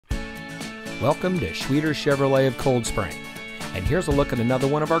Welcome to Schwieters Chevrolet of Cold Spring. And here's a look at another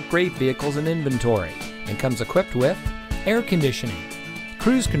one of our great vehicles in inventory, and comes equipped with air conditioning,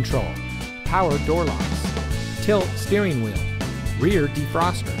 cruise control, power door locks, tilt steering wheel, rear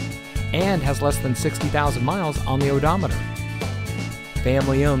defroster, and has less than 60,000 miles on the odometer.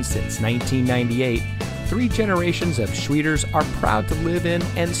 Family owned since 1998, 3 generations of Schwieters are proud to live in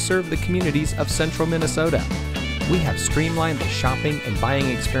and serve the communities of central Minnesota. We have streamlined the shopping and buying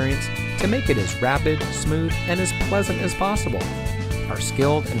experience to make it as rapid, smooth, and as pleasant as possible. Our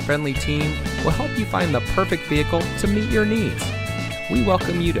skilled and friendly team will help you find the perfect vehicle to meet your needs. We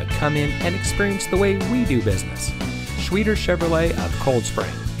welcome you to come in and experience the way we do business. Schwieters Chevrolet of Cold Spring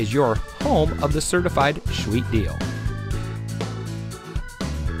is your home of the certified Schwiet deal.